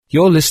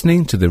You're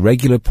listening to the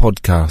regular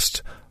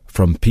podcast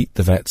from Pete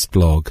the Vet's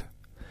blog.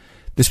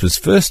 This was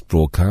first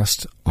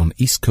broadcast on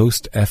East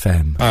Coast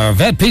FM. Our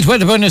vet, Pete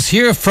Wedderburn, is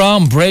here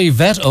from Brave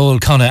Vet,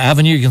 Old Connaught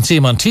Avenue. You can see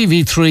him on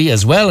TV3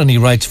 as well, and he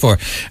writes for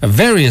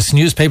various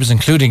newspapers,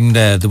 including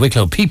the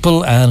Wicklow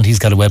People, and he's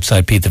got a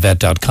website,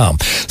 petethevet.com.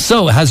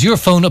 So, has your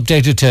phone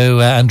updated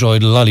to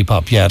Android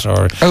Lollipop yet?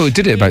 Or Oh, it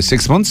did it about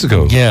 6 months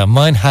ago. Yeah,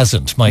 mine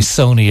hasn't. My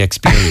Sony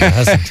Xperia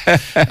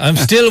hasn't. I'm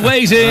still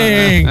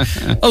waiting.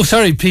 Oh,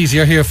 sorry, Pete,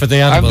 you're here for the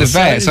animals.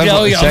 I'm the vet.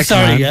 I'm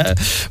sorry.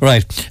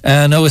 Right.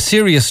 Now, a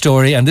serious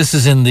story, and this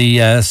is in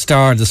the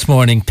Star this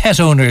morning. Pet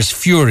owners'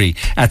 fury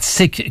at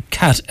sick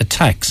cat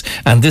attacks.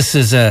 And this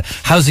is a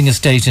housing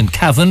estate in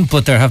Cavan,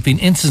 but there have been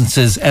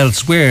instances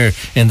elsewhere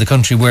in the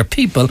country where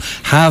people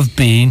have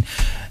been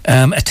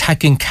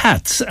attacking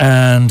cats,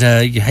 and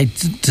you hate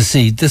to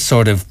see this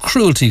sort of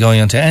cruelty going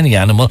on to any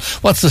animal.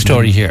 What's the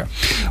story here?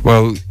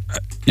 Well,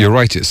 you're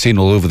right, it's seen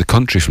all over the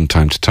country from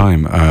time to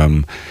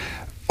time.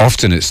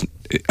 Often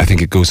I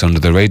think it goes under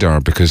the radar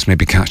because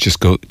maybe cats just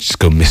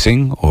go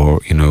missing,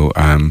 or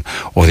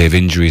or they have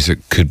injuries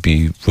that could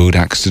be road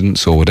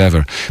accidents or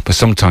whatever. But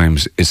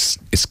sometimes it's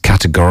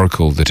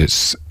categorical that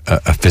it's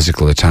a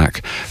physical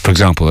attack. For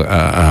example,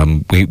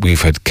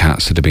 we've had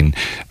cats that have been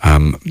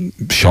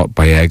shot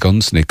by air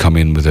guns, and they come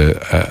in with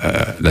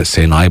let's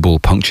say an eyeball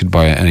punctured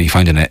by it, and you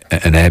find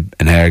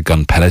an air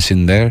gun pellet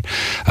in there,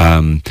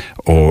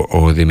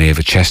 or they may have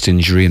a chest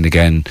injury, and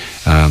again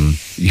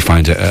you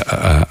find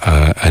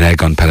an air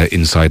gun pellet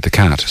inside the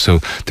cat. So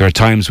there are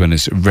times when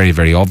it's very,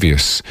 very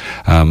obvious.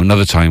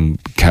 Another time,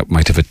 cat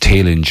might have a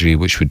tail injury,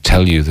 which would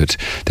tell you that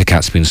the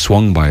cat's been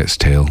swung by its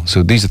tail.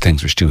 So these are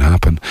things which do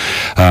happen.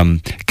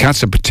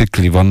 Cats are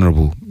particularly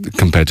vulnerable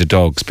compared to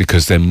dogs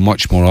because they're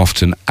much more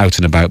often out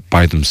and about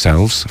by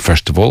themselves,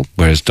 first of all,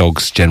 whereas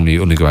dogs generally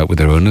only go out with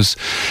their owners.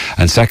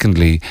 And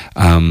secondly,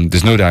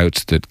 there's no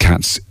doubt that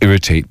cats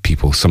irritate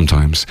people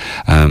sometimes.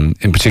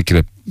 In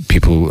particular,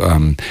 people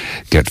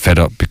get fed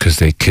up because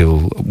they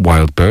kill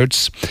wild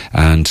birds,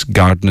 and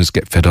gardeners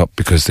get fed up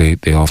because they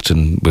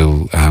often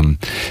will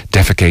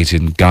defecate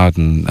in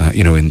garden,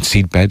 in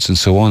seed beds and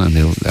so on, and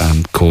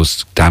they'll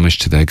cause damage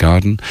to their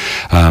garden.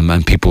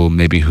 And people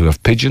maybe who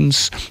have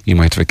pigeons, you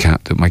might have a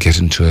cat that might get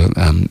into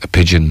a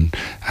pigeon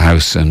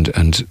house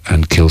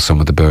and kill some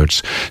of the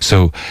birds.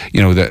 So,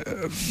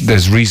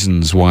 there's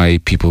reasons why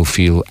people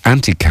feel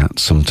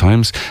anti-cats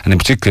sometimes, and in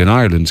particular in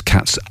Ireland,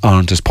 cats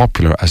aren't as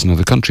popular as in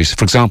other countries.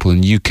 For example,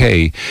 in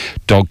UK,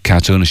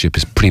 dog-cat ownership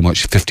is pretty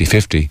much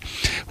 50-50,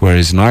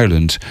 whereas in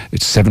Ireland,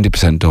 it's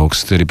 70%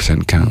 dogs,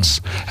 30% cats.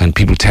 And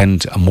people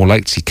are more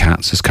likely to see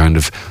cats as kind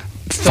of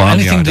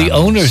anything the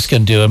owners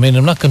can do. I mean,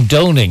 I'm not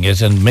condoning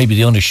it, and maybe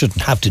the owners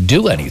shouldn't have to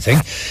do anything,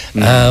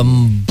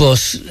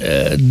 but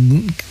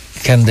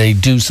can they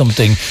do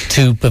something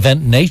to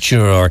prevent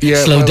nature or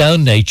slow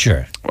down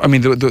nature? I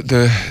mean,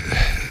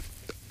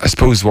 I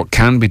suppose what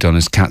can be done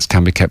is cats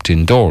can be kept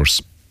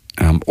indoors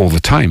all the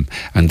time,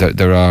 and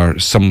there are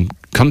some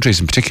countries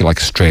in particular, like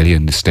Australia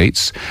and the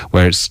States,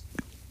 where it's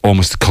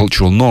almost the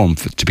cultural norm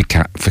for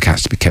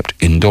cats to be kept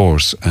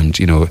indoors, and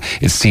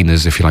it's seen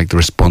as, if you like, the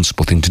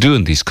responsible thing to do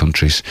in these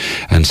countries.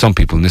 And some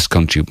people in this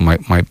country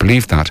might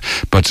believe that,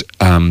 but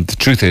the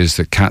truth is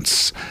that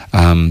cats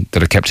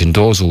that are kept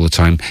indoors all the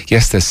time,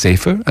 yes, they're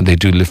safer and they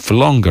do live for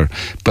longer,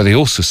 but they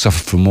also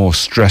suffer from more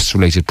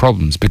stress-related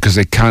problems because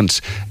they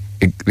can't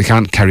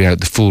carry out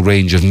the full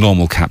range of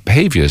normal cat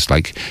behaviours,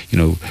 like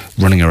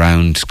running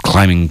around,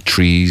 climbing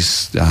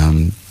trees,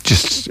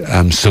 just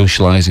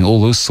socialising,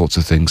 all those sorts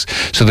of things.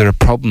 So there are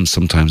problems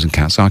sometimes when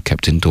cats are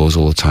kept indoors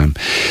all the time.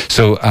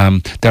 So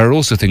there are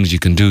also things you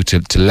can do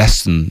to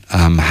lessen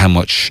how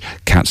much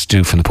cats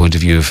do from the point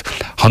of view of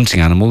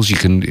hunting animals. You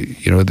can,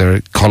 there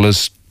are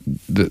collars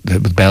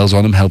with bells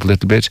on them help a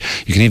little bit.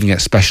 You can even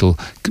get special,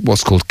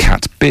 what's called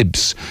cat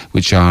bibs,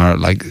 which are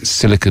like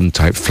silicone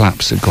type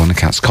flaps that go on a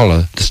cat's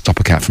collar to stop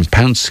a cat from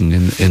pouncing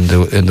in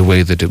the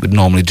way that it would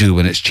normally do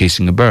when it's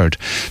chasing a bird.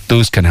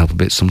 Those can help a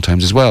bit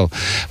sometimes as well.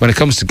 When it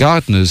comes to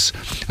gardeners,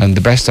 and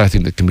the best I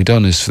think that can be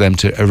done is for them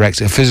to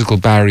erect a physical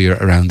barrier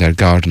around their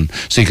garden.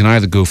 So you can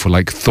either go for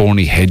like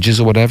thorny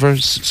hedges or whatever,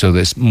 so that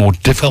it's more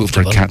difficult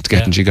for a cat to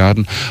get into your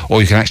garden,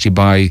 or you can actually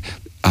buy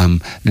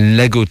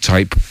Lego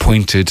type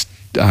pointed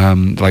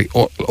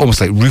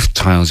almost like roof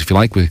tiles, if you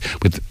like,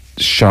 with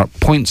sharp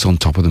points on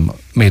top of them,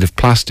 made of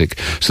plastic,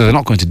 so they're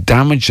not going to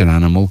damage an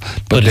animal,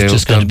 but they'll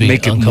just going to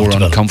make it more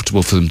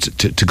uncomfortable for them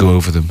to go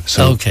over them.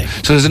 So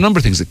there's a number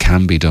of things that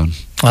can be done.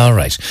 All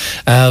right.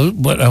 I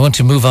want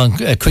to move on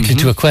quickly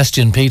to a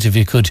question, Pete. If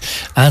you could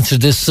answer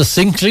this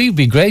succinctly, it'd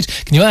be great.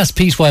 Can you ask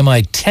Pete why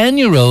my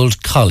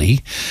 10-year-old collie,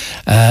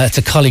 it's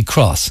a collie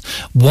cross,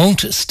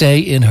 won't stay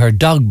in her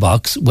dog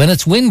box when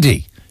it's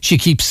windy? She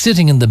keeps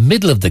sitting in the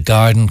middle of the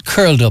garden,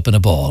 curled up in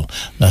a ball.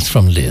 That's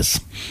from Liz.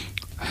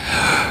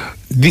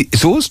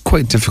 It's always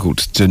quite difficult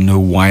to know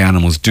why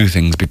animals do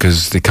things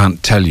because they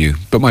can't tell you.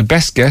 But my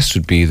best guess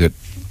would be that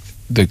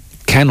the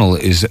kennel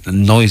is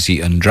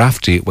noisy and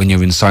drafty when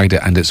you're inside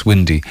it and it's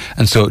windy,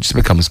 and so it just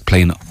becomes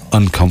plain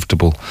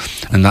uncomfortable,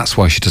 and that's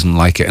why she doesn't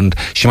like it. And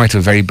she might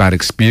have a very bad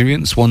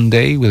experience one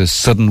day with a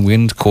sudden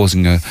wind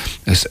causing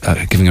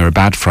giving her a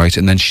bad fright,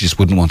 and then she just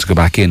wouldn't want to go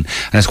back in.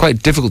 And it's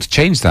quite difficult to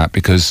change that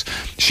because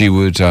she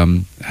would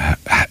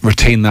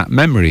retain that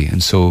memory.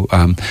 And so,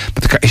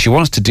 but if she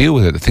wants to deal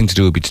with it, the thing to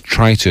do would be to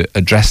try to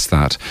address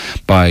that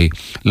by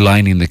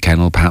lining the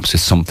kennel perhaps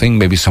with something,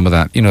 maybe some of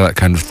that, that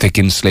kind of thick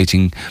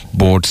insulating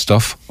board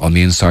stuff on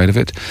the inside of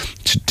it,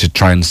 to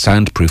try and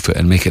soundproof it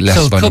and make it less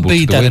vulnerable to the wind. So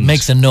it could be that it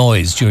makes a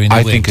noise during the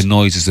wind. I think a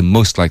noise is the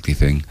most likely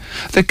thing.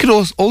 There could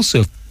also,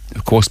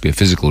 of course, be a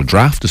physical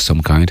draft of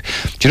some kind.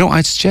 Do you know what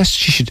I'd suggest?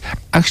 She should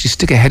actually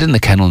stick her head in the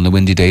kennel on a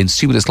windy day and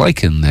see what it's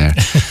like in there.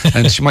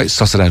 And she might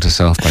suss it out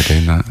herself by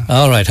doing that.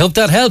 All right. Hope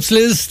that helps,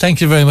 Liz. Thank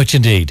you very much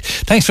indeed.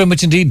 Thanks very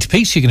much indeed to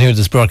Pete. You can hear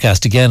this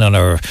broadcast again on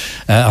our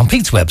on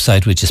Pete's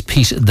website, which is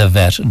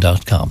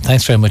petethevet.com.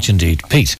 Thanks very much indeed, Pete.